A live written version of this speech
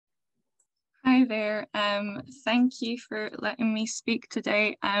Hi there. Thank you for letting me speak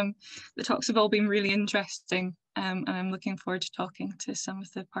today. The talks have all been really interesting, and I'm looking forward to talking to some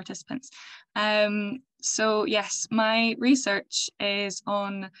of the participants. So yes, my research is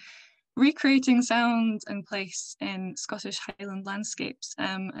on recreating sound and place in Scottish Highland landscapes.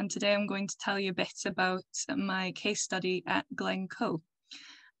 And today I'm going to tell you a bit about my case study at Glasgow.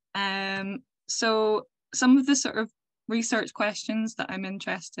 So some of the sort of research questions that I'm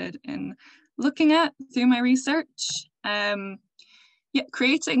interested in looking at through my research,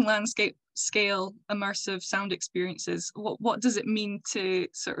 creating landscape scale immersive sound experiences. What does it mean to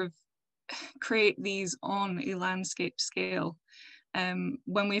sort of create these on a landscape scale?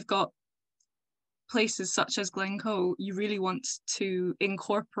 When we've got places such as Glasgow, you really want to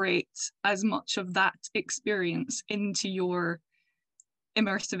incorporate as much of that experience into your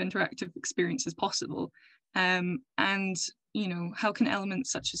immersive interactive experience as possible. And you know, how can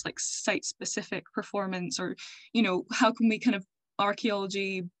elements such as like site-specific performance, or you know, how can we kind of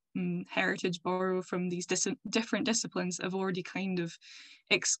archaeology, heritage borrow from these different disciplines that have already kind of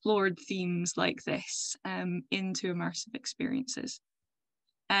explored themes like this into immersive experiences.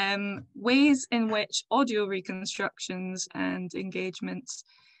 Ways in which audio reconstructions and engagements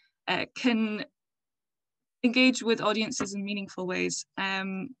can engage with audiences in meaningful ways.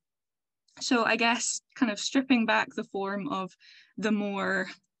 So I guess kind of stripping back the form of the more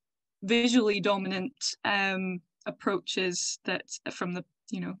visually dominant approaches that from the,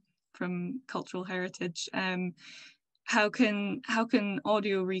 you know, from cultural heritage, how can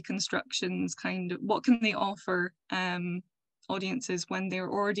audio reconstructions kind of, what can they offer audiences when they're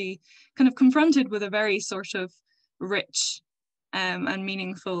already kind of confronted with a very sort of rich and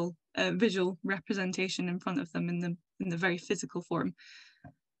meaningful visual representation in front of them in the very physical form.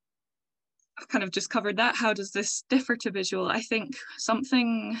 I've kind of just covered that. How does this differ to visual? I think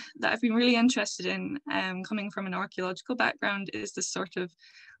something that I've been really interested in, coming from an archaeological background, is this sort of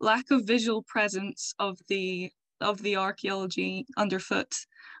lack of visual presence of the archaeology underfoot,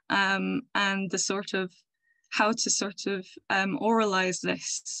 and the sort of how to sort of oralize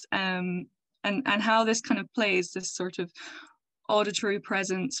this, and how this kind of plays, this sort of auditory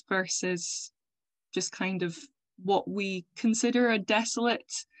presence versus just kind of what we consider a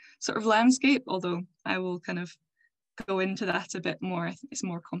desolate sort of landscape, although I will kind of go into that a bit more. I think it's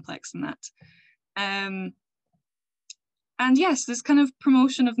more complex than that. And yes, this kind of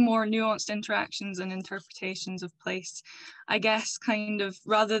promotion of more nuanced interactions and interpretations of place, I guess, kind of,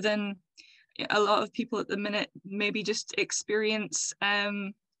 rather than a lot of people at the minute maybe just experience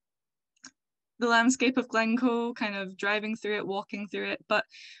the landscape of Glasgow, kind of driving through it, walking through it, but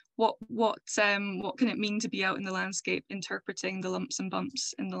what can it mean to be out in the landscape, interpreting the lumps and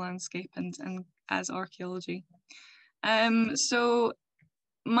bumps in the landscape and as archaeology? So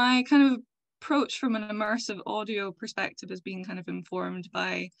my kind of approach from an immersive audio perspective has been kind of informed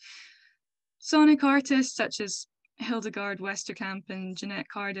by sonic artists such as Hildegard Westerkamp and Jeanette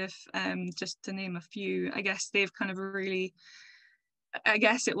Cardiff, just to name a few. I guess they've kind of really, I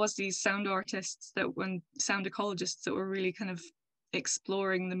guess it was these sound artists that, when sound ecologists, that were really kind of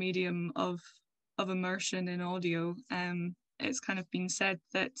exploring the medium of immersion in audio. It's kind of been said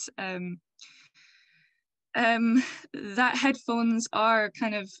that that headphones are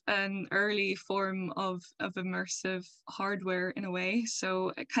kind of an early form of immersive hardware in a way.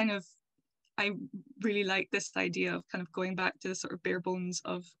 So it kind of, I really like this idea of kind of going back to the sort of bare bones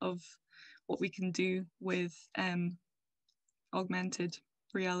of what we can do with augmented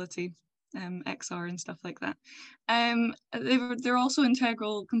reality, XR and stuff like that. They're also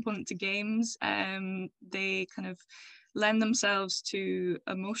integral component to games. They kind of lend themselves to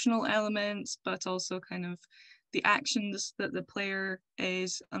emotional elements, but also kind of the actions that the player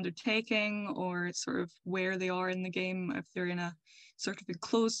is undertaking, or sort of where they are in the game, if they're in a sort of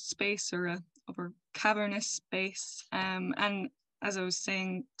enclosed space or a cavernous space. And as I was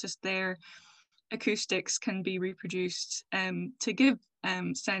saying just there, acoustics can be reproduced to give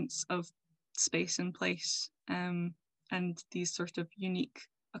sense of space and place, and these sort of unique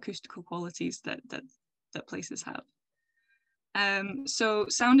acoustical qualities that places have. So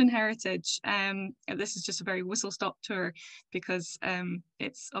sound and heritage, this is just a very whistle-stop tour because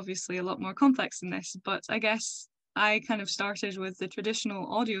it's obviously a lot more complex than this, but I guess I kind of started with the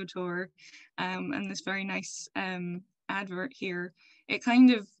traditional audio tour, and this very nice advert here. It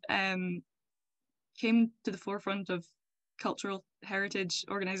kind of came to the forefront of cultural heritage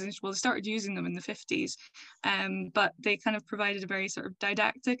organisations. Well, they started using them in the 50s, but they kind of provided a very sort of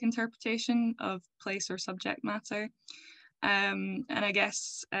didactic interpretation of place or subject matter. And I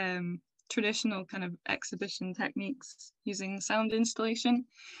guess traditional kind of exhibition techniques using sound installation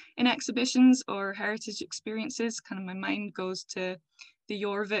in exhibitions or heritage experiences. Kind of my mind goes to the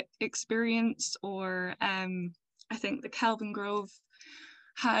Jorvik experience, or I think the Kelvin Grove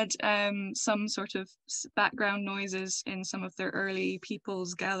had some sort of background noises in some of their early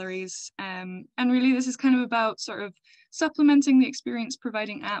people's galleries. And really this is kind of about sort of supplementing the experience,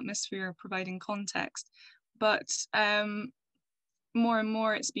 providing atmosphere, providing context. But more and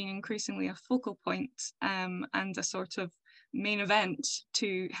more it's been increasingly a focal point and a sort of main event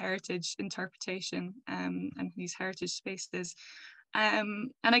to heritage interpretation and these heritage spaces. And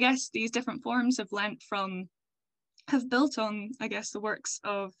I guess these different forms have built on, I guess, the works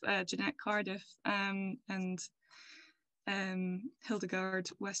of Jeanette Cardiff and Hildegard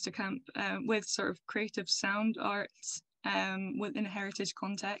Westerkamp with sort of creative sound arts within a heritage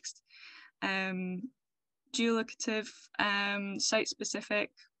context, geolocative, site-specific,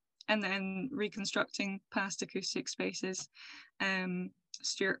 and then reconstructing past acoustic spaces.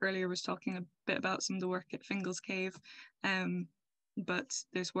 Stuart earlier was talking a bit about some of the work at Fingal's Cave, but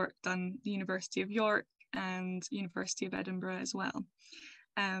there's work done at the University of York and University of Edinburgh as well.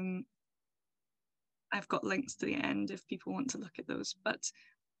 I've got links to the end if people want to look at those. But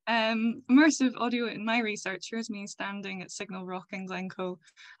immersive audio in my research, here's me standing at Signal Rock in Glencoe,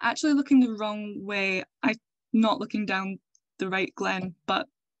 actually looking the wrong way. I'm not looking down the right glen, but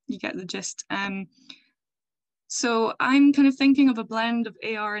you get the gist. So I'm kind of thinking of a blend of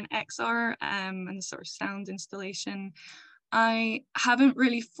AR and XR and sort of sound installation. I haven't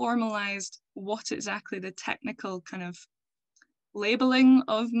really formalized what exactly the technical kind of labeling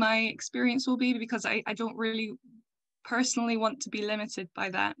of my experience will be, because I don't really personally want to be limited by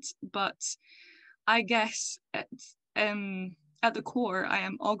that. But I guess at the core, I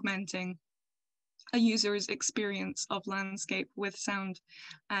am augmenting a user's experience of landscape with sound,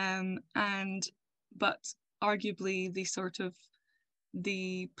 but arguably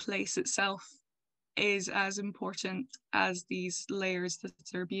the place itself is as important as these layers that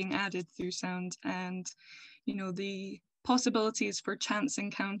are being added through sound, and the possibilities for chance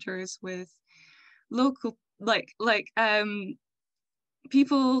encounters with local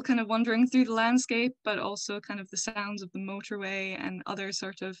people kind of wandering through the landscape, but also kind of the sounds of the motorway and other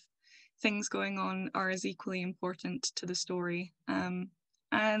sort of things going on are as equally important to the story.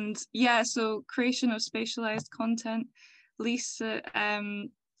 And yeah, so creation of spatialized content. Lisa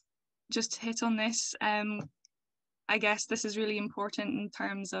just hit on this. I guess this is really important in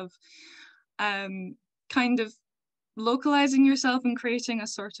terms of kind of localizing yourself and creating a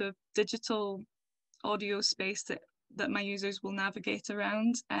sort of digital audio space that my users will navigate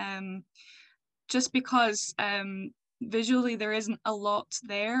around. Just because visually there isn't a lot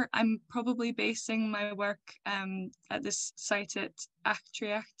there. I'm probably basing my work at this site at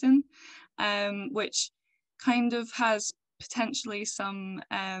Achtriachten, which kind of has potentially some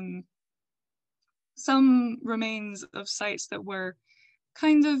remains of sites that were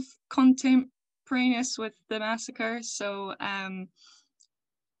kind of contemporaneous with the massacre. So I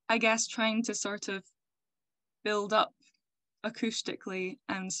guess trying to sort of build up acoustically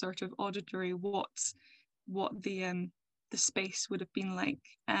and sort of auditory what the space would have been like.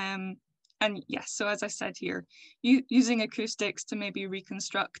 And yes, so as I said here, using acoustics to maybe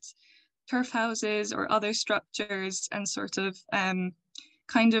reconstruct turf houses or other structures and sort of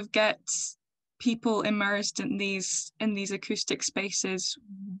kind of get people immersed in these acoustic spaces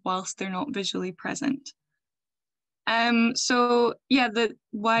whilst they're not visually present. So yeah, the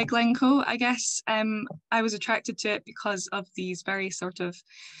why Glencoe, I guess I was attracted to it because of these very sort of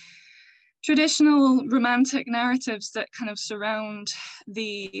traditional romantic narratives that kind of surround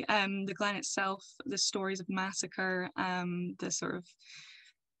the glen itself, the stories of massacre, the sort of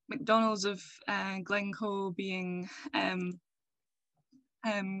McDonald's of Glencoe being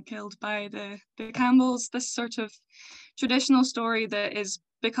killed by the Campbells, this sort of traditional story that is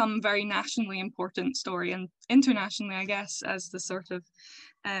become very nationally important story, and internationally, I guess, as the sort of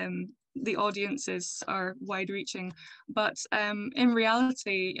the audiences are wide-reaching. But in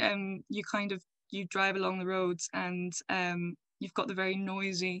reality, you drive along the roads and you've got the very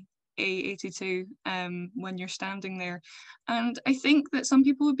noisy A82 when you're standing there. And I think that some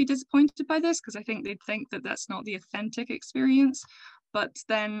people would be disappointed by this, because I think they'd think that that's not the authentic experience. But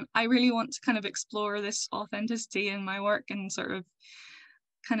then I really want to kind of explore this authenticity in my work and sort of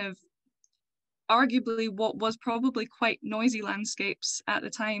kind of arguably what was probably quite noisy landscapes at the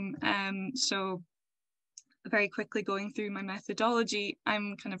time. So very quickly going through my methodology,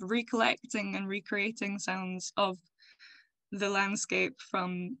 I'm kind of recollecting and recreating sounds of the landscape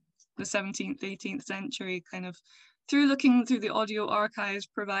from the 17th, 18th century, kind of through looking through the audio archives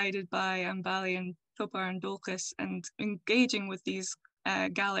provided by Ambali and Topar and Dolcus and engaging with these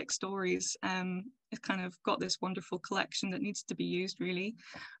Gaelic stories, it kind of got this wonderful collection that needs to be used really.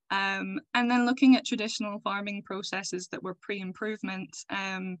 And then looking at traditional farming processes that were pre-improvement,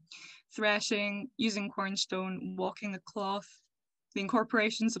 threshing, using cornstone, walking the cloth, the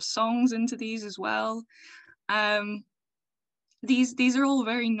incorporations of songs into these as well. These are all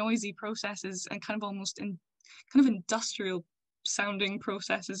very noisy processes and kind of almost kind of industrial sounding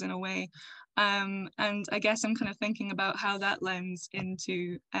processes in a way. And I guess I'm kind of thinking about how that lends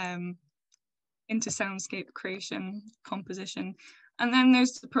into soundscape creation, composition. And then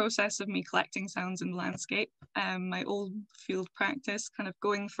there's the process of me collecting sounds in the landscape, my old field practice, kind of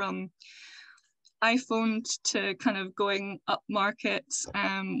going from iPhone to kind of going up market.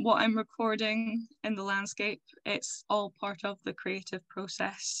 What I'm recording in the landscape, it's all part of the creative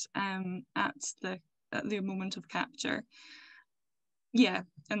process at the moment of capture. Yeah,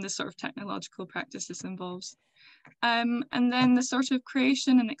 and the sort of technological practice this involves. And then the sort of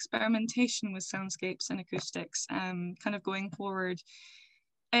creation and experimentation with soundscapes and acoustics, kind of going forward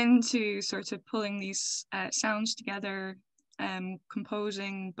into sort of pulling these sounds together,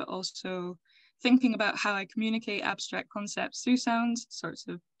 composing, but also thinking about how I communicate abstract concepts through sounds, sorts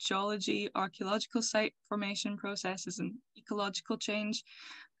of geology, archaeological site formation processes, and ecological change.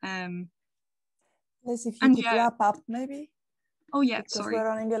 Liz, if you could wrap up maybe. Oh yeah, because sorry. We're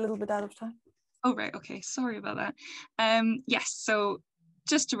running a little bit out of time. Oh right, okay, sorry about that. Yes, so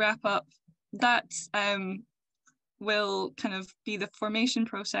just to wrap up, that will kind of be the formation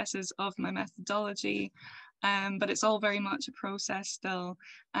processes of my methodology, but it's all very much a process still.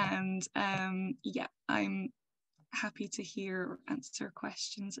 And yeah, I'm happy to hear or answer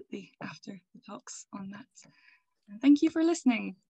questions after the talks on that. Thank you for listening.